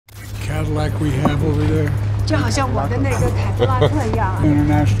Cadillac we have over there. 就好像我的那个凯迪拉克一样。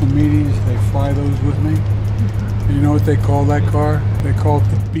 International meetings, they fly those with me. And you know what they call that car? They call it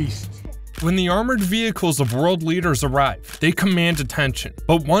the Beast. When the armored vehicles of world leaders arrive, they command attention.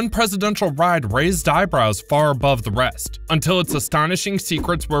 But one presidential ride raised eyebrows far above the rest, until its astonishing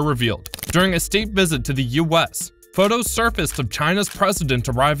secrets were revealed. During a state visit to the US, photos surfaced of China's president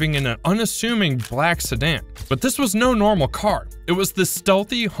arriving in an unassuming black sedan. But this was no normal car. It was the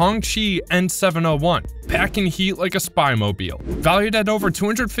stealthy Hongqi N701, packing heat like a spy mobile. Valued at over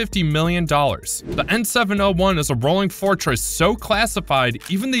 $250 million, the N701 is a rolling fortress so classified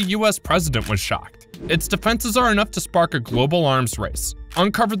even the US president was shocked. Its defenses are enough to spark a global arms race.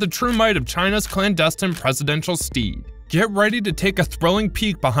 Uncover the true might of China's clandestine presidential steed. Get ready to take a thrilling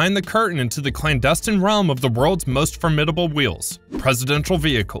peek behind the curtain into the clandestine realm of the world's most formidable wheels, presidential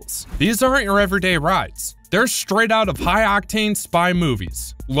vehicles. These aren't your everyday rides. They're straight out of high-octane spy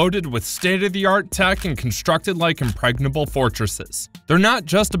movies, loaded with state-of-the-art tech and constructed like impregnable fortresses. They're not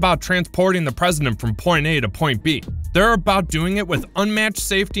just about transporting the president from point A to point B. They're about doing it with unmatched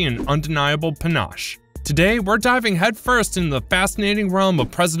safety and undeniable panache. Today, we're diving headfirst into the fascinating realm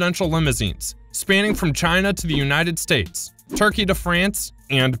of presidential limousines, spanning from China to the United States, Turkey to France,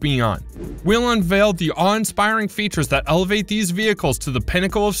 and beyond. We'll unveil the awe-inspiring features that elevate these vehicles to the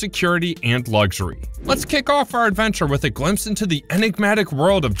pinnacle of security and luxury. Let's kick off our adventure with a glimpse into the enigmatic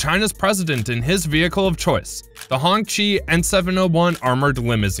world of China's president and his vehicle of choice, the Hongqi N701 armored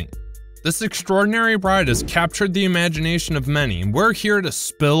limousine. This extraordinary ride has captured the imagination of many, and we're here to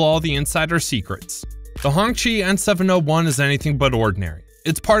spill all the insider secrets. The Hongqi N701 is anything but ordinary.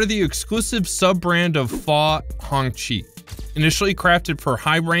 It's part of the exclusive sub-brand of Hongqi, initially crafted for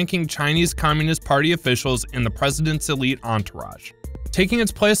high-ranking Chinese Communist Party officials and the president's elite entourage. Taking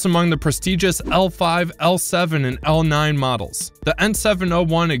its place among the prestigious L5, L7, and L9 models, the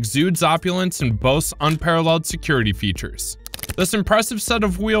N701 exudes opulence and boasts unparalleled security features. This impressive set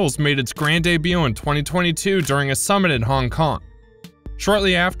of wheels made its grand debut in 2022 during a summit in Hong Kong.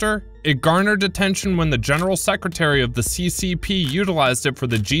 Shortly after, it garnered attention when the General Secretary of the CCP utilized it for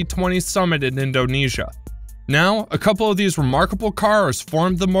the G20 summit in Indonesia. Now, a couple of these remarkable cars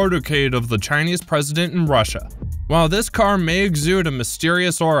formed the motorcade of the Chinese president in Russia. While this car may exude a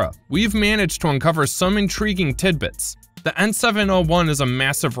mysterious aura, we've managed to uncover some intriguing tidbits. The N701 is a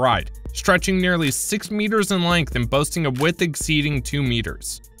massive ride, stretching nearly 6 meters in length and boasting a width exceeding 2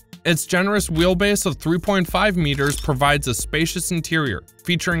 meters. Its generous wheelbase of 3.5 meters provides a spacious interior,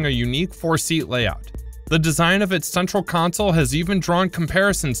 featuring a unique 4-seat layout. The design of its central console has even drawn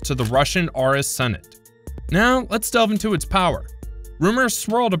comparisons to the Russian RS Senate. Now, let's delve into its power. Rumors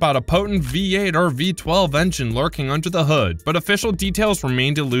swirled about a potent V8 or V12 engine lurking under the hood, but official details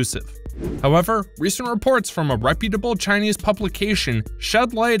remained elusive. However, recent reports from a reputable Chinese publication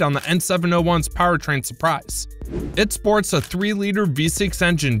shed light on the N701's powertrain surprise. It sports a 3-liter V6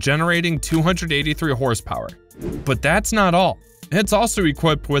 engine generating 283 horsepower. But that's not all. It's also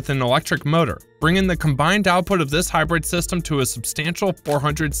equipped with an electric motor, bringing the combined output of this hybrid system to a substantial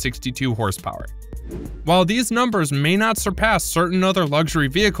 462 horsepower. While these numbers may not surpass certain other luxury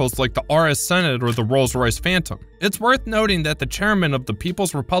vehicles like the RS Senate or the Rolls-Royce Phantom, it's worth noting that the chairman of the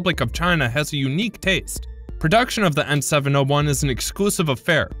People's Republic of China has a unique taste. Production of the N701 is an exclusive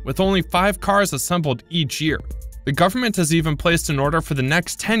affair, with only 5 cars assembled each year. The government has even placed an order for the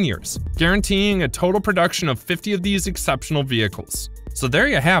next 10 years, guaranteeing a total production of 50 of these exceptional vehicles. So there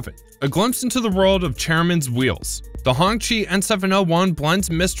you have it, a glimpse into the world of chairman's wheels. The Hongqi N701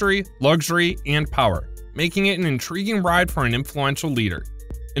 blends mystery, luxury, and power, making it an intriguing ride for an influential leader.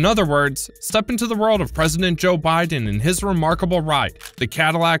 In other words, step into the world of President Joe Biden and his remarkable ride, the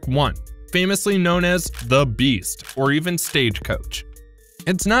Cadillac One, famously known as the Beast, or even Stagecoach.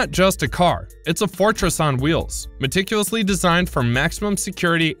 It's not just a car, it's a fortress on wheels, meticulously designed for maximum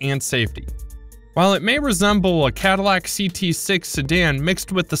security and safety. While it may resemble a Cadillac CT6 sedan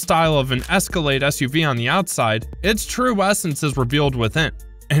mixed with the style of an Escalade SUV on the outside, its true essence is revealed within,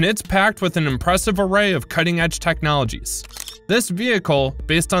 and it's packed with an impressive array of cutting-edge technologies. This vehicle,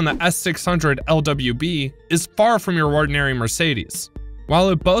 based on the S600 LWB, is far from your ordinary Mercedes. While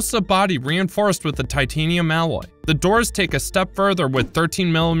it boasts a body reinforced with a titanium alloy, the doors take a step further with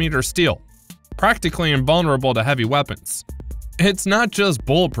 13mm steel, practically invulnerable to heavy weapons. It's not just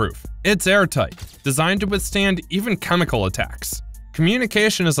bulletproof, it's airtight, designed to withstand even chemical attacks.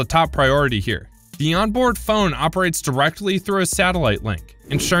 Communication is a top priority here. The onboard phone operates directly through a satellite link,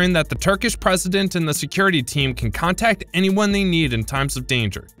 ensuring that the Turkish president and the security team can contact anyone they need in times of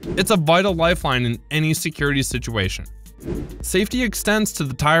danger. It's a vital lifeline in any security situation. Safety extends to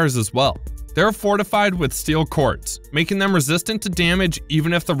the tires as well. They're fortified with steel cords, making them resistant to damage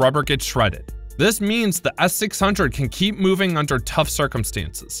even if the rubber gets shredded. This means the S600 can keep moving under tough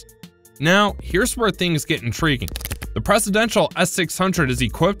circumstances. Now, here's where things get intriguing. The presidential S600 is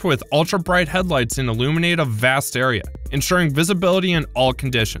equipped with ultra-bright headlights and illuminate a vast area, ensuring visibility in all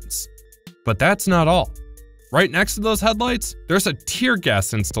conditions. But that's not all. Right next to those headlights, there's a tear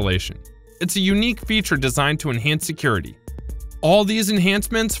gas installation. It's a unique feature designed to enhance security. All these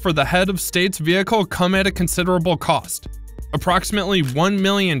enhancements for the head of state's vehicle come at a considerable cost, approximately 1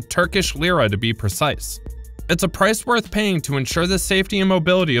 million Turkish lira to be precise. It's a price worth paying to ensure the safety and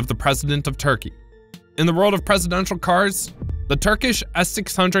mobility of the President of Turkey. In the world of presidential cars, the Turkish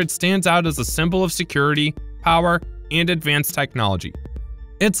S600 stands out as a symbol of security, power, and advanced technology.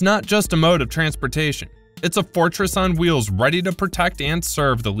 It's not just a mode of transportation, it's a fortress on wheels ready to protect and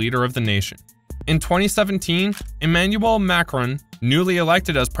serve the leader of the nation. In 2017, Emmanuel Macron, newly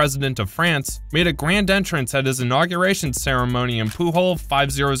elected as president of France, made a grand entrance at his inauguration ceremony in Pujol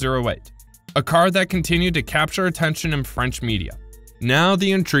 5008, a car that continued to capture attention in French media. Now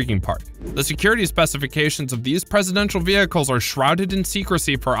the intriguing part. The security specifications of these presidential vehicles are shrouded in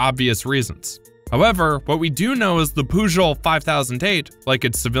secrecy for obvious reasons. However, what we do know is the Peugeot 5008, like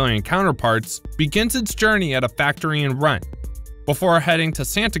its civilian counterparts, begins its journey at a factory in Rennes, before heading to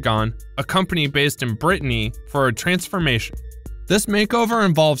Santagon, a company based in Brittany, for a transformation. This makeover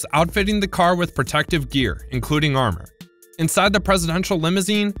involves outfitting the car with protective gear, including armor. Inside the presidential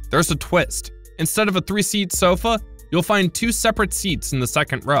limousine, there's a twist. Instead of a 3-seat sofa, you'll find 2 separate seats in the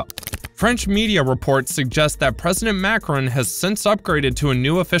second row. French media reports suggest that President Macron has since upgraded to a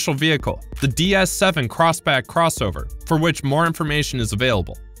new official vehicle, the DS7 Crossback crossover, for which more information is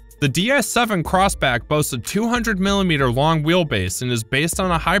available. The DS7 Crossback boasts a 200mm long wheelbase and is based on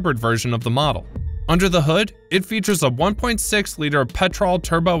a hybrid version of the model. Under the hood, it features a 1.6-liter petrol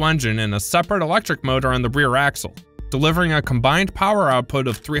turbo engine and a separate electric motor on the rear axle, delivering a combined power output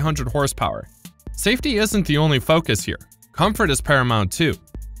of 300 horsepower. Safety isn't the only focus here. Comfort is paramount too.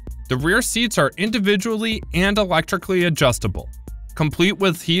 The rear seats are individually and electrically adjustable, complete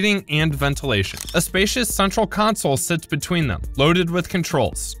with heating and ventilation. A spacious central console sits between them, loaded with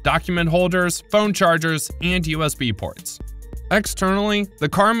controls, document holders, phone chargers, and USB ports. Externally, the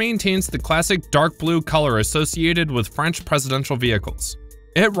car maintains the classic dark blue color associated with French presidential vehicles.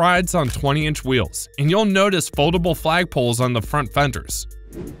 It rides on 20-inch wheels, and you'll notice foldable flagpoles on the front fenders,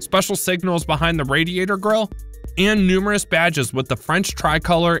 special signals behind the radiator grille, and numerous badges with the French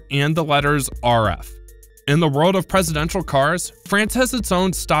tricolor and the letters RF. In the world of presidential cars, France has its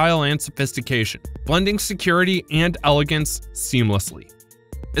own style and sophistication, blending security and elegance seamlessly.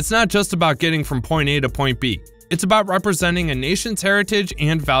 It's not just about getting from point A to point B, it's about representing a nation's heritage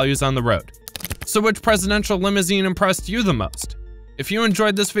and values on the road. So which presidential limousine impressed you the most? If you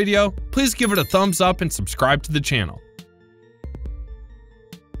enjoyed this video, please give it a thumbs up and subscribe to the channel.